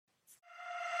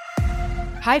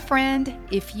Hi, friend.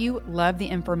 If you love the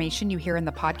information you hear in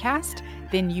the podcast,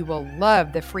 then you will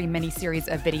love the free mini-series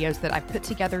of videos that I've put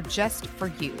together just for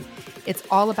you. It's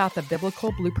all about the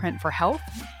biblical blueprint for health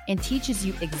and teaches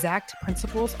you exact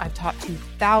principles I've taught to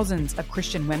thousands of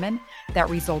Christian women that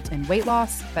result in weight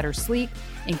loss, better sleep,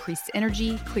 increased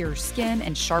energy, clearer skin,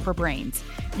 and sharper brains.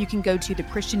 You can go to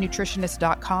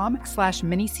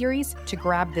thechristiannutritionist.com/miniseries to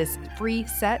grab this free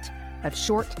set of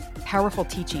short, powerful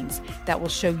teachings that will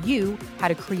show you how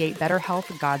to create better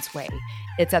health God's way.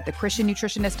 It's at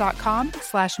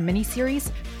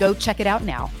thechristiannutritionist.com/miniseries. Go check it out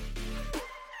now.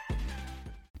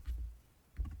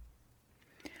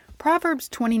 Proverbs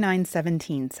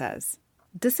 29:17 says,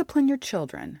 "Discipline your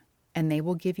children, and they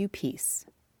will give you peace.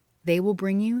 They will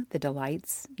bring you the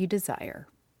delights you desire."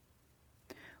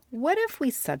 What if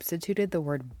we substituted the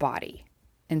word body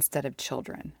instead of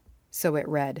children? So it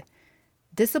read,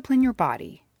 "Discipline your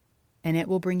body, and it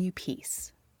will bring you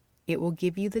peace. It will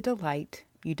give you the delight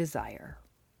you desire."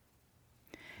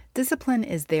 Discipline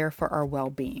is there for our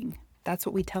well-being. That's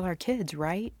what we tell our kids,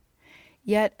 right?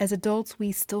 Yet, as adults,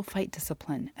 we still fight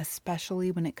discipline,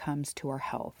 especially when it comes to our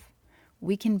health.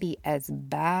 We can be as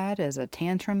bad as a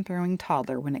tantrum-throwing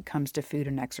toddler when it comes to food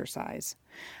and exercise.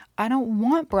 I don't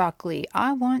want broccoli.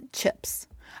 I want chips.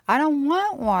 I don't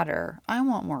want water. I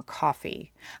want more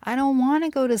coffee. I don't want to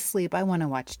go to sleep. I want to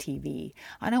watch TV.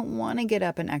 I don't want to get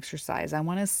up and exercise. I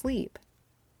want to sleep.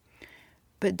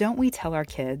 But don't we tell our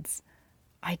kids,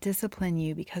 "I discipline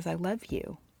you because I love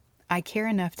you. I care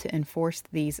enough to enforce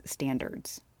these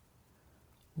standards."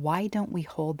 Why don't we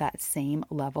hold that same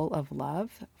level of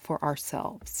love for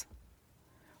ourselves?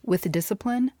 With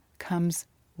discipline comes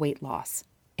weight loss,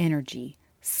 energy,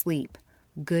 sleep,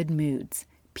 good moods,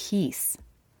 peace,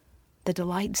 the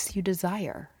delights you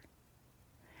desire.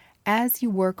 As you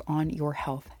work on your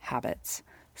health habits,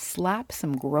 slap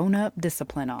some grown-up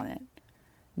discipline on it.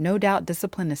 No doubt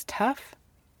discipline is tough,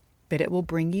 but it will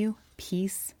bring you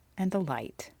peace and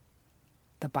delight.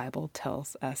 The Bible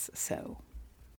tells us so.